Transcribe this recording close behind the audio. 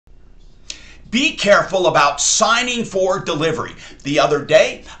Be careful about signing for delivery. The other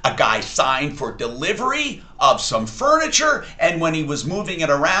day, a guy signed for delivery of some furniture, and when he was moving it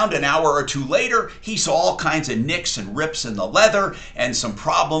around an hour or two later, he saw all kinds of nicks and rips in the leather and some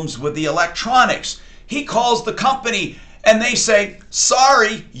problems with the electronics. He calls the company and they say,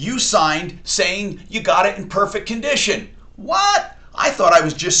 "Sorry, you signed saying you got it in perfect condition." What? I thought I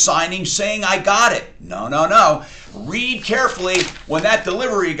was just signing saying I got it. No, no, no. Read carefully when that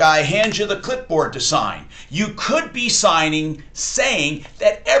delivery guy hands you the clipboard to sign. You could be signing saying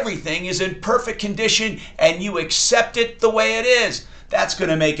that everything is in perfect condition and you accept it the way it is. That's going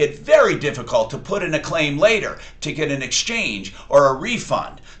to make it very difficult to put in a claim later, to get an exchange or a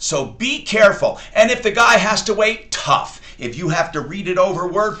refund. So be careful. And if the guy has to wait, tough. If you have to read it over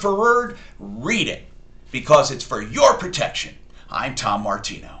word for word, read it, because it's for your protection. I'm Tom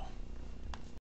Martino.